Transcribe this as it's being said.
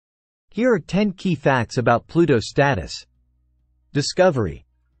Here are 10 key facts about Pluto's status. Discovery.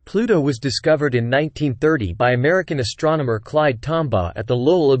 Pluto was discovered in 1930 by American astronomer Clyde Tombaugh at the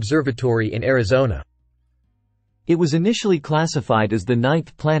Lowell Observatory in Arizona. It was initially classified as the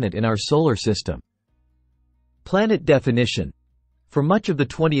 9th planet in our solar system. Planet definition. For much of the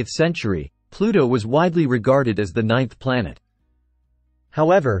 20th century, Pluto was widely regarded as the 9th planet.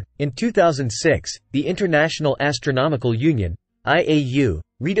 However, in 2006, the International Astronomical Union, IAU,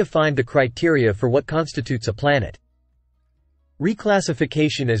 redefined the criteria for what constitutes a planet.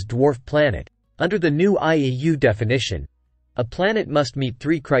 Reclassification as dwarf planet. Under the new IAU definition, a planet must meet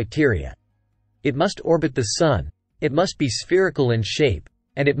 3 criteria. It must orbit the Sun, it must be spherical in shape,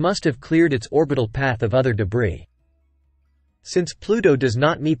 and it must have cleared its orbital path of other debris. Since Pluto does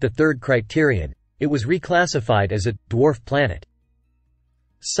not meet the 3rd criterion, it was reclassified as a dwarf planet.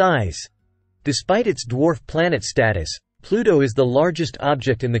 Size. Despite its dwarf planet status, Pluto is the largest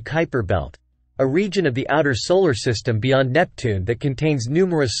object in the Kuiper belt, a region of the outer solar system beyond Neptune that contains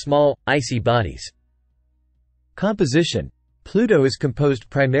numerous small, icy bodies. Composition. Pluto is composed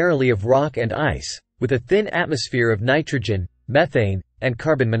primarily of rock and ice, with a thin atmosphere of nitrogen, methane, and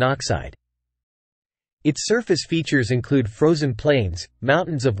carbon monoxide. Its surface features include frozen plains,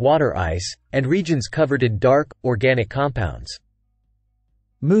 mountains of water ice, and regions covered in dark, organic compounds.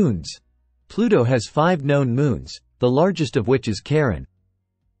 Moons. Pluto has 5 known moons, the largest of which is Charon.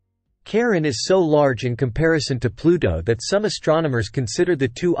 Charon is so large in comparison to Pluto that some astronomers consider the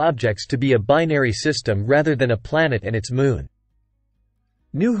 2 objects to be a binary system rather than a planet and its moon.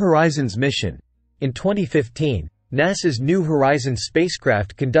 New Horizons mission. In 2015, NASA's New Horizons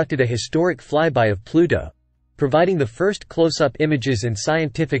spacecraft conducted a historic flyby of Pluto, providing the first close-up images and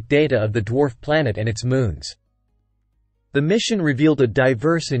scientific data of the dwarf planet and its moons. The mission revealed a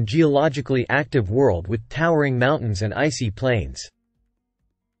diverse and geologically active world with towering mountains and icy plains.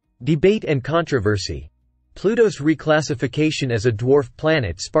 Debate and controversy. Pluto's reclassification as a dwarf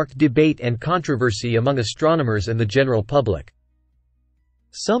planet sparked debate and controversy among astronomers and the general public.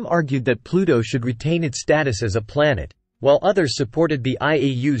 Some argued that Pluto should retain its status as a planet, while others supported the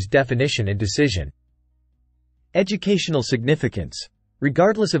IAU's definition and decision. Educational significance.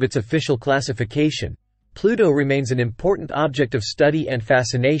 Regardless of its official classification, Pluto remains an important object of study and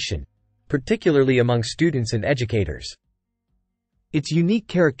fascination, particularly among students and educators. Its unique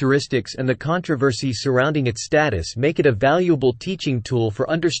characteristics and the controversy surrounding its status make it a valuable teaching tool for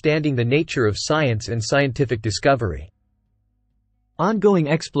understanding the nature of science and scientific discovery. Ongoing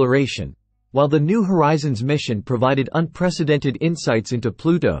exploration. While the New Horizons mission provided unprecedented insights into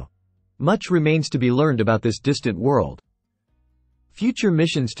Pluto, much remains to be learned about this distant world. Future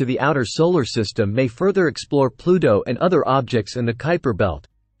missions to the outer solar system may further explore Pluto and other objects in the Kuiper belt,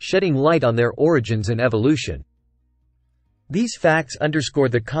 shedding light on their origins and evolution. These facts underscore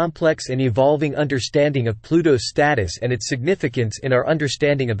the complex and evolving understanding of Pluto's status and its significance in our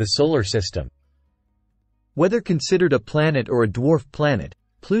understanding of the solar system. Whether considered a planet or a dwarf planet,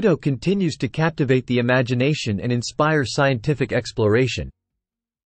 Pluto continues to captivate the imagination and inspire scientific exploration.